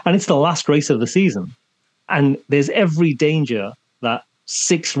example, and it's the last race of the season. And there's every danger that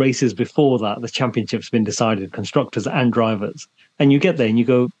 6 races before that, the championship's been decided, constructors and drivers. And you get there and you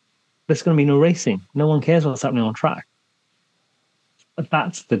go, there's going to be no racing. No one cares what's happening on track. But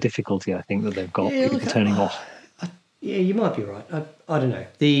that's the difficulty, I think, that they've got, people turning off. Yeah, you might be right. I don't know.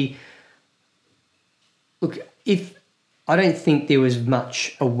 I don't think there was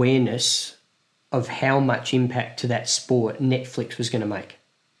much awareness of how much impact to that sport Netflix was going to make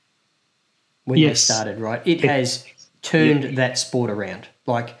when they started, right? It has turned that sport around,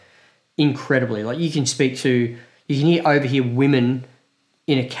 like, incredibly. Like, you can overhear women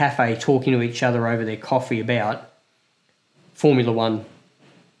in a cafe talking to each other over their coffee about Formula One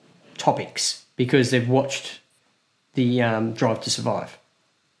topics because they've watched the Drive to Survive.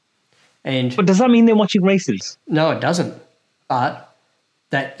 But does that mean they're watching races? No, it doesn't. But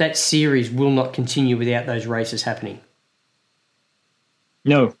that series will not continue without those races happening.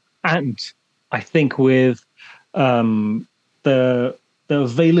 No, and I think with the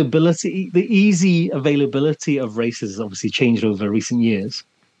availability, the easy availability of races has obviously changed over recent years.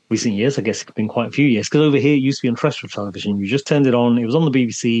 I guess it's been quite a few years, because over here it used to be on terrestrial television. You just turned it on. It was on the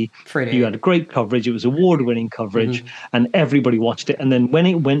BBC. You had great coverage. It was award-winning coverage, and everybody watched it. And then when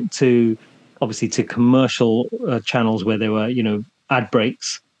it went to, obviously, to commercial channels where there were, ad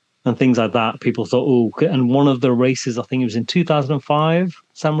breaks and things like that, people thought, oh, and one of the races, I think it was in 2005,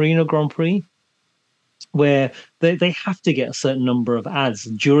 San Marino Grand Prix, where they have to get a certain number of ads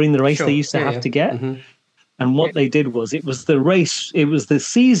during the race. They used to have to get. And what they did was, it was the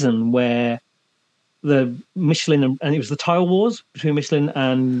season where the Michelin, and it was the tire wars between Michelin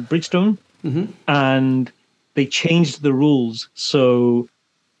and Bridgestone. And they changed the rules so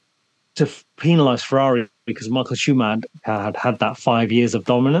to penalise Ferrari, because Michael Schumacher had that 5 years of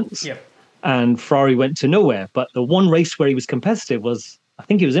dominance. And Ferrari went to nowhere. But the one race where he was competitive was, I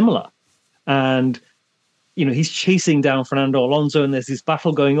think it was Imola. And, he's chasing down Fernando Alonso, and there's this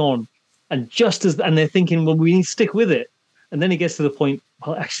battle going on, and they're thinking, well, we need to stick with it, and then he gets to the point,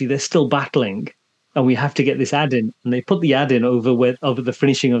 well, actually, they're still battling, and we have to get this ad in, and they put the ad in over the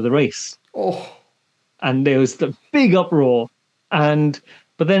finishing of the race. Oh, and there was the big uproar,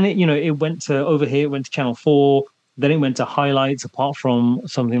 but then it went to over here, it went to Channel 4, then it went to highlights, apart from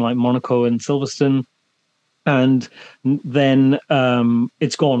something like Monaco and Silverstone. And then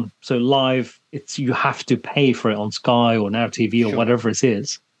it's gone. So live, you have to pay for it on Sky or Now TV or whatever it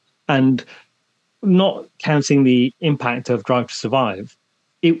is. And not counting the impact of Drive to Survive,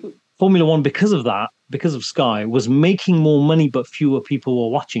 Formula One, because of Sky, was making more money, but fewer people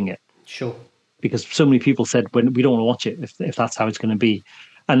were watching it. Sure. Because so many people said, "When we don't want to watch it if that's how it's going to be."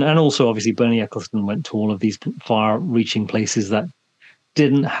 And also, obviously, Bernie Ecclestone went to all of these far-reaching places that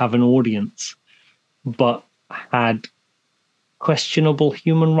didn't have an audience, but had questionable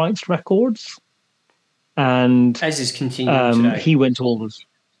human rights records. And as is continuing today. He went to all those,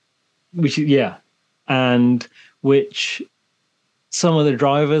 which some of the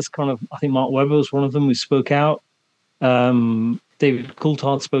drivers I think Mark Webber was one of them who spoke out. David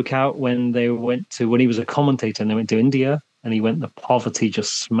Coulthard spoke out when he was a commentator and they went to India, and he went, the poverty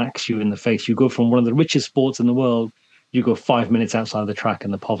just smacks you in the face. You go from one of the richest sports in the world, you go 5 minutes outside the track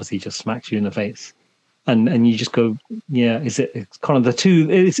and the poverty just smacks you in the face. And you just go, it's kind of the two,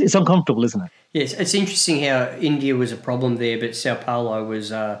 it's uncomfortable, isn't it? Yes, it's interesting how India was a problem there, but Sao Paulo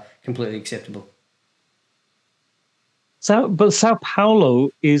was completely acceptable. But Sao Paulo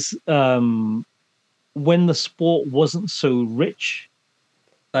is when the sport wasn't so rich.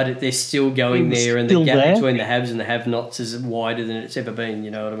 But they're still going there, and the gap between the haves and the have-nots is wider than it's ever been,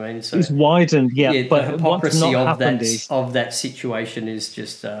 you know what I mean? So, it's widened, but the hypocrisy of that situation is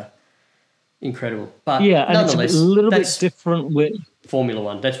just incredible. But and nonetheless, it's a little bit different with Formula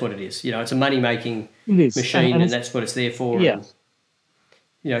One. That's what it is. It's a money-making machine, and that's what it's there for. Yeah.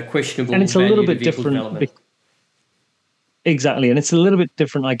 And, questionable and it's a little bit different development. Exactly, and it's a little bit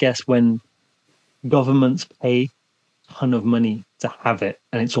different, I guess, when governments pay a ton of money to have it,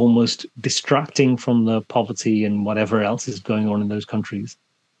 and it's almost distracting from the poverty and whatever else is going on in those countries.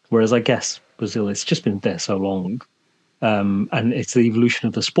 Whereas I guess Brazil, it's just been there so long, and it's the evolution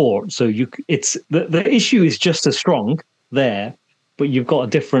of the sport. So the issue is just as strong there, but you've got a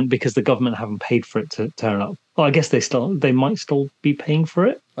different, because the government haven't paid for it to turn up. Well, I guess they might still be paying for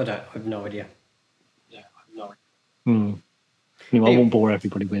it. I have no idea. Anyway, I won't bore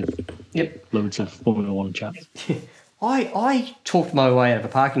everybody with loads of Formula One chat. I talked my way out of a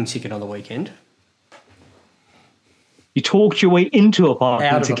parking ticket on the weekend. You talked your way into a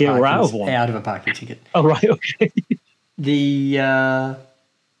parking ticket or out of one? Out of a parking ticket. Oh, right, okay.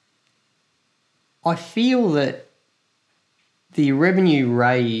 I feel that the revenue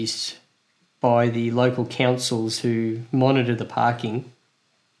raised by the local councils who monitor the parking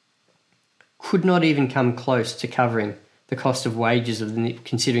could not even come close to covering the cost of wages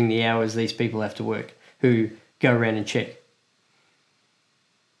considering the hours these people have to work who go around and check.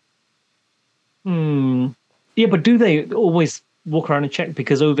 Yeah, but do they always walk around and check?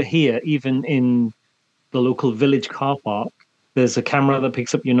 Because over here, even in the local village car park, there's a camera that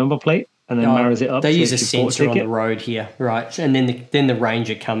picks up your number plate and then marries it up. They use a sensor on the road here, right? And then the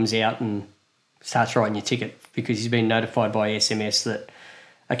ranger comes out and starts writing your ticket because he's been notified by SMS that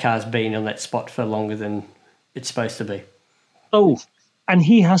a car's been on that spot for longer than it's supposed to be. Oh, and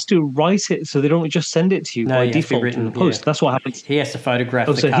he has to write it, so they don't just send it to you by default in the post. Yeah. That's what happens. He has to photograph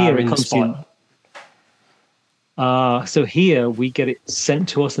the car in the spot. So here we get it sent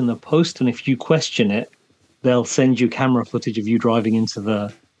to us in the post, and if you question it, they'll send you camera footage of you driving into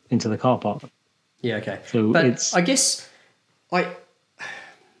the car park. Yeah, okay. So but I guess I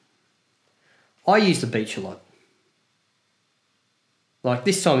use the beach a lot. Like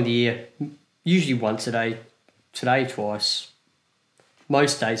this time of the year, usually once a day, today twice,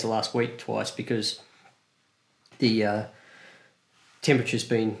 most days the last week twice, because the temperature's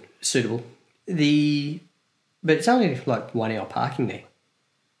been suitable. But it's only like 1 hour parking there.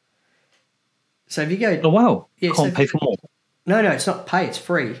 So if you go... Oh, wow. Yeah, can't pay for more. No, it's not pay, it's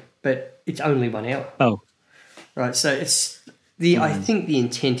free, but it's only 1 hour. Oh. Right, so it's... I think the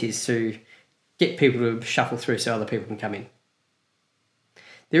intent is to get people to shuffle through so other people can come in.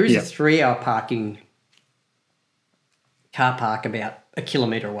 There is a 3 hour parking car park about a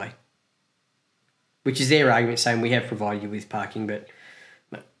kilometre away, which is their argument saying we have provided you with parking, but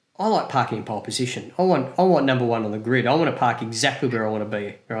I like parking in pole position. I want number one on the grid. I want to park exactly where I want to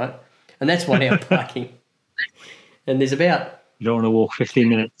be, right? And that's 1 hour parking. And there's about... You don't want to walk 15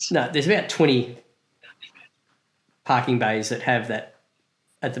 minutes. No, there's about 20 parking bays that have that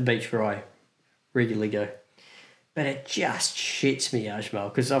at the beach where I regularly go. But it just shits me, Ajmal,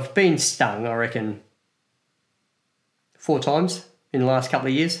 because I've been stung, I reckon, 4 times in the last couple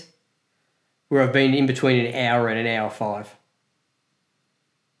of years, where I've been in between an hour and an hour 5.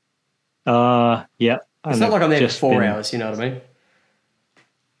 Yeah. It's not like I'm there for 4 hours, you know what I mean?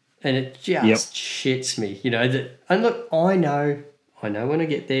 And it just shits me, you know. And look, I know when I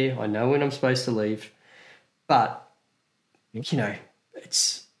get there, I know when I'm supposed to leave, but you know,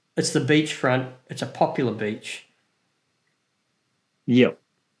 it's the beachfront. It's a popular beach. Yep.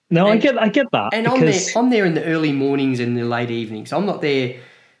 No, I get that. And I'm there in the early mornings and the late evenings. I'm not there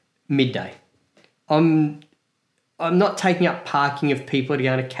midday. I'm not taking up parking of people that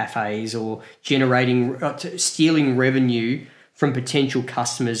are going to cafes or stealing revenue from potential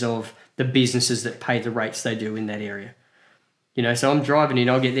customers of the businesses that pay the rates they do in that area. You know, so I'm driving in,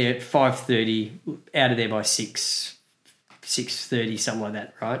 I'll get there at 5:30, out of there by 6:30, something like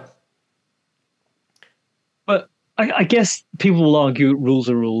that, right? But I guess people will argue rules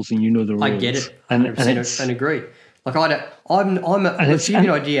are rules and you know the rules. I get it, 100% and agree. Like if you have an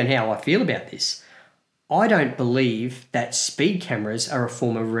idea on how I feel about this, I don't believe that speed cameras are a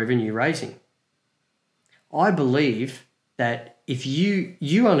form of revenue raising. I believe that if you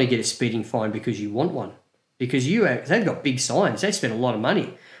only get a speeding fine because you want one, because they've got big signs. They spend a lot of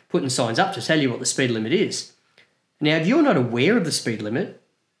money putting signs up to tell you what the speed limit is. Now, if you're not aware of the speed limit,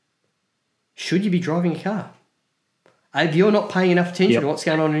 should you be driving a car? If you're not paying enough attention to what's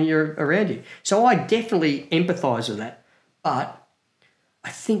going on around you. So I definitely empathise with that. But I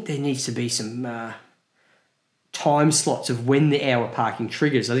think there needs to be some time slots of when the hour parking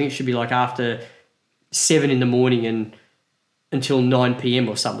triggers. I think it should be like after 7 in the morning and until 9 p.m.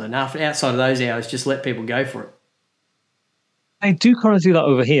 or something. Outside of those hours, just let people go for it. I do kind of do that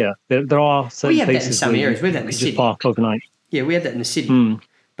over here. There are certain places that in some areas. We have that in the city. Just park overnight. Yeah, we have that in the city.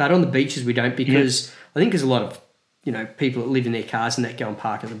 But on the beaches we don't, because I think there's a lot of, you know, people that live in their cars and that go and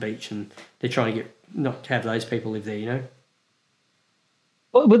park at the beach, and they're trying to not to have those people live there, you know.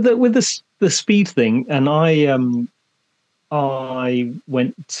 Well, with the speed thing, and I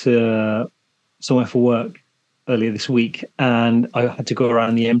went to somewhere for work earlier this week, and I had to go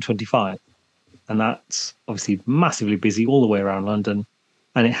around the M25, and that's obviously massively busy all the way around London,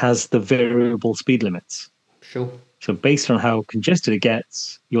 and it has the variable speed limits. Sure. So based on how congested it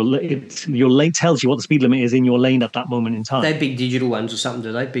gets, your lane tells you what the speed limit is in your lane at that moment in time. They're big digital ones or something,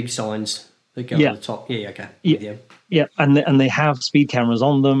 do they? Big signs that go on the top. Yeah, okay. Yeah, and they have speed cameras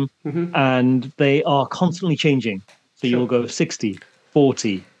on them, and they are constantly changing. So you'll go 60,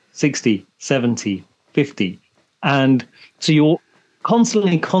 40, 60, 70, 50. And so you're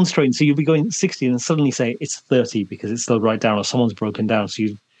constantly concentrating. So you'll be going 60 and then suddenly say it's 30 because it's slowed right down or someone's broken down. So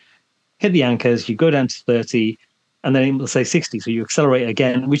you hit the anchors, you go down to 30, and then it will say 60. So you accelerate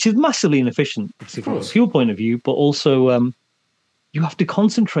again, which is massively inefficient from a fuel point of view, but also you have to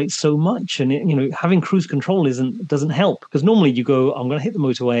concentrate so much. And, having cruise control doesn't help, because normally you go, I'm going to hit the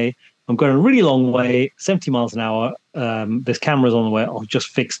motorway, I'm going a really long way, 70 miles an hour, there's cameras on the way, I'll just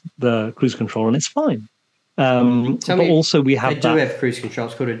fix the cruise control and it's fine. But also we have They do have cruise control.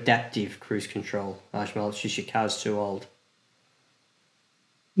 It's called adaptive cruise control, Ajmal. It's just your car's too old.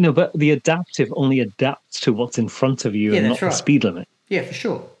 No, but the adaptive only adapts to what's in front of you and not the speed limit. Yeah, for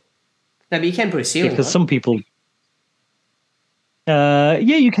sure. No, but you can put a ceiling because some people...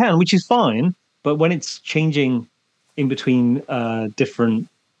 you can, which is fine. But when it's changing in between different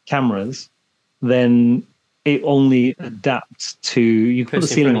cameras, then it only adapts to... You can put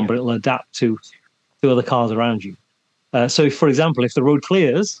the ceiling on, but it'll adapt to other cars around you. So, for example, if the road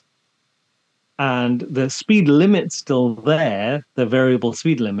clears and the speed limit's still there, the variable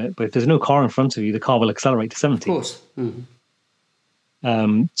speed limit, but if there's no car in front of you, the car will accelerate to 70. Of course.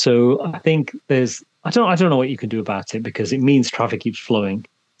 Mm-hmm. So I think there's... I don't know what you can do about it, because it means traffic keeps flowing.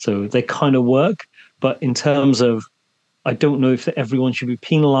 So they kind of work. But in terms of... I don't know if everyone should be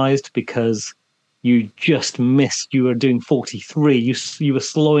penalized because you just missed. You were doing 43. You were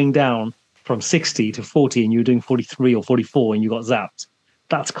slowing down from 60 to 40 and you were doing 43 or 44 and you got zapped.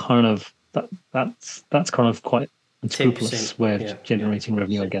 That's kind of quite unscrupulous way of generating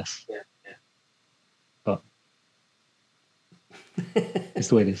revenue, I guess. Yeah. But it's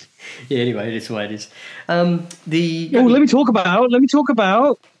the way it is. Yeah, anyway, it is the way it is. Let me talk about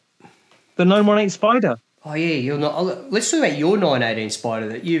the 918 Spider. Oh yeah, you're not. Let's talk about your 918 Spider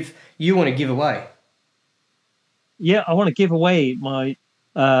that you want to give away. Yeah, I want to give away my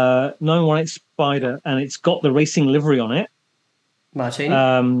 918 Spider, and it's got the racing livery on it.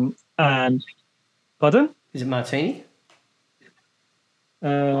 Martini. And pardon? Is it Martini?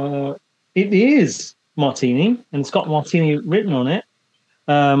 It is Martini, and it's got Martini written on it.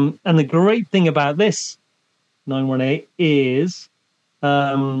 And the great thing about this 918 is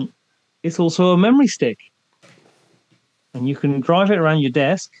it's also a memory stick. And you can drive it around your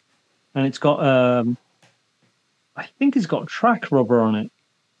desk, and it's got I think it's got track rubber on it.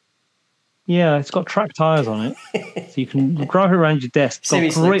 Yeah, it's got track tires on it, so you can drive it around your desk.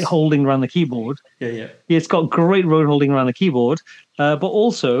 It's got great holding around the keyboard. Yeah. It's got great road holding around the keyboard, but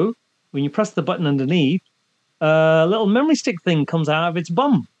also when you press the button underneath, a little memory stick thing comes out of its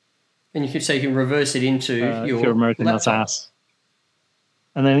bum. And you can reverse it into your if you're American, laptop. That's ass.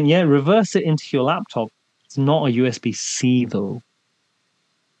 And then reverse it into your laptop. It's not a USB-C though.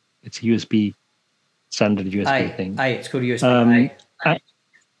 It's a USB standard USB thing. It's called a USB A.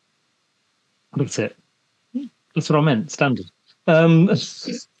 That's it. That's what I meant. Standard. And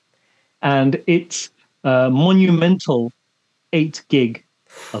it's a monumental 8 gig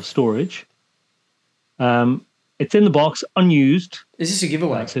of storage. It's in the box, unused. Is this a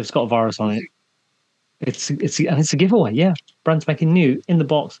giveaway? So it's got a virus on it. It's a giveaway. Yeah, brand spanking new in the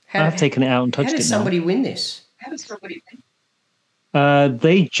box. I've taken it out and touched it. How does somebody win this?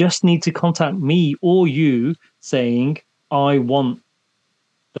 They just need to contact me or you saying, I want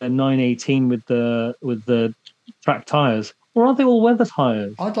the 918 with the track tires. Or are they all weather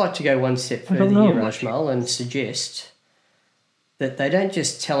tires? I'd like to go one step further here, Ajmal, and suggest that they don't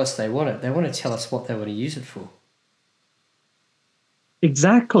just tell us they want it. They want to tell us what they want to use it for.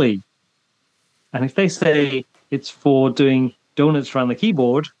 Exactly. And if they say it's for doing donuts around the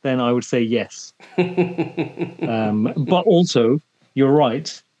keyboard, then I would say yes. But also, you're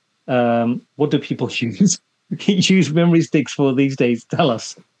right. What do people use? Use memory sticks for these days? Tell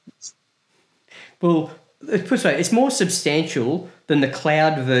us. Well, put it this way, it's more substantial than the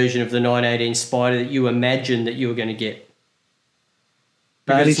cloud version of the 918 Spider that you imagined that you were going to get.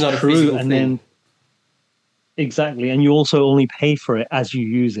 That is true, and then exactly, and you also only pay for it as you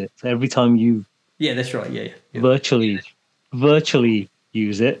use it. So every time you that's right, yeah. virtually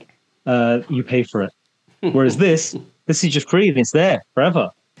use it, you pay for it. Whereas this is just free and it's there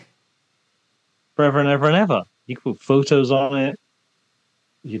forever and ever and ever. You can put photos on it,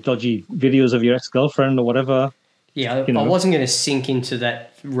 your dodgy videos of your ex-girlfriend or whatever. Yeah, I wasn't going to sink into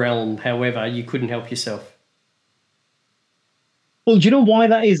that realm. However, you couldn't help yourself. Well, do you know why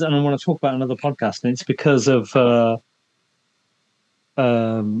that is? And I want to talk about another podcast, and it's because of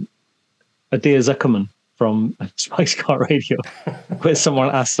Adair Zuckerman from Spice Car Radio, where someone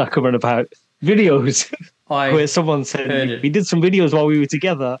asked Zuckerman about videos, where someone said, we did some videos while we were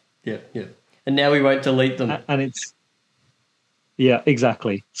together. Yeah. And now we won't delete them. And it's... Yeah,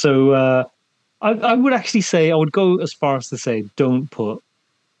 exactly. So I would actually say, I would go as far as to say, don't put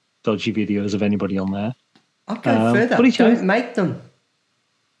dodgy videos of anybody on there. I'll go further. Don't make them.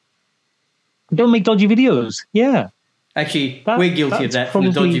 Don't make dodgy videos. Yeah. Actually, we're guilty of that from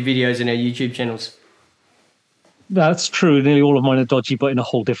the dodgy videos in our YouTube channels. That's true. Nearly all of mine are dodgy, but in a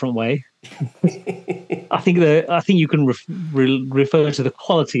whole different way. I think you can refer to the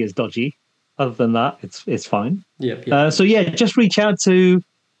quality as dodgy. Other than that, it's fine. Yep. So just reach out to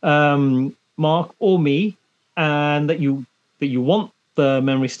Mark or me, and that you want the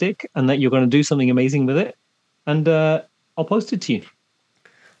memory stick, and that you're going to do something amazing with it, and I'll post it to you.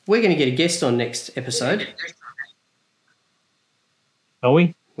 We're going to get a guest on next episode. Are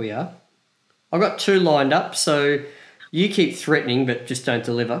we? We are. I've got 2 lined up, so you keep threatening, but just don't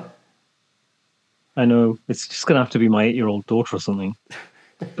deliver. I know. It's just going to have to be my 8-year-old daughter or something.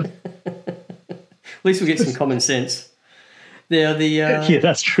 At least we'll get some common sense. Yeah,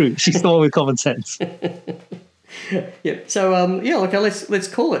 that's true. She's the one with common sense. Yeah. So okay, let's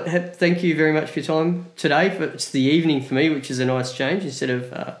call it. Thank you very much for your time today. It's the evening for me, which is a nice change instead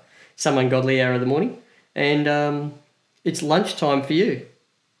of some ungodly hour of the morning, and it's lunchtime for you.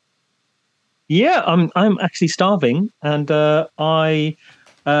 Yeah, I'm actually starving, and I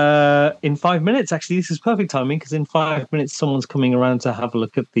in 5 minutes. Actually, this is perfect timing because in 5 minutes someone's coming around to have a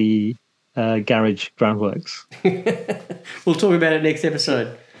look at the garage groundworks. We'll talk about it next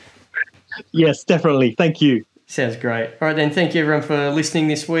episode. Yes, definitely. Thank you. Sounds great. All right, then. Thank you, everyone, for listening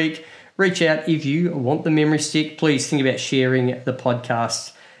this week. Reach out if you want the memory stick. Please think about sharing the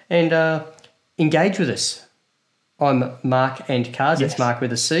podcast and engage with us. I'm Mark and Cars. That's Mark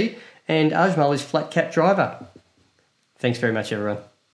with a C. And Ajmal is Flat Cap Driver. Thanks very much, everyone.